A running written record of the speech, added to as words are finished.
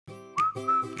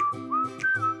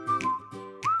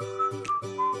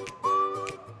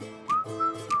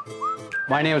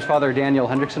My name is Father Daniel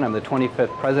Hendrickson. I'm the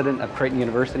 25th president of Creighton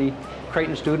University.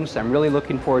 Creighton students, I'm really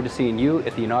looking forward to seeing you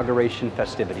at the inauguration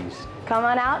festivities. Come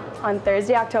on out on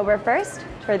Thursday, October 1st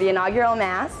for the inaugural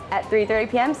Mass at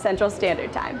 3:30 p.m. Central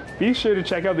Standard Time. Be sure to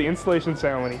check out the installation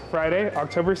ceremony Friday,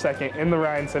 October 2nd in the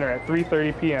Ryan Center at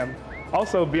 3:30 p.m.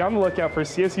 Also, be on the lookout for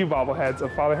CSU bobbleheads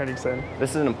of Father Hendrickson.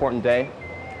 This is an important day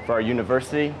for our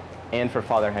university and for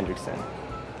Father Hendrickson.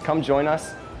 Come join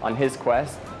us on his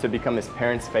quest to become his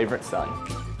parents' favorite son.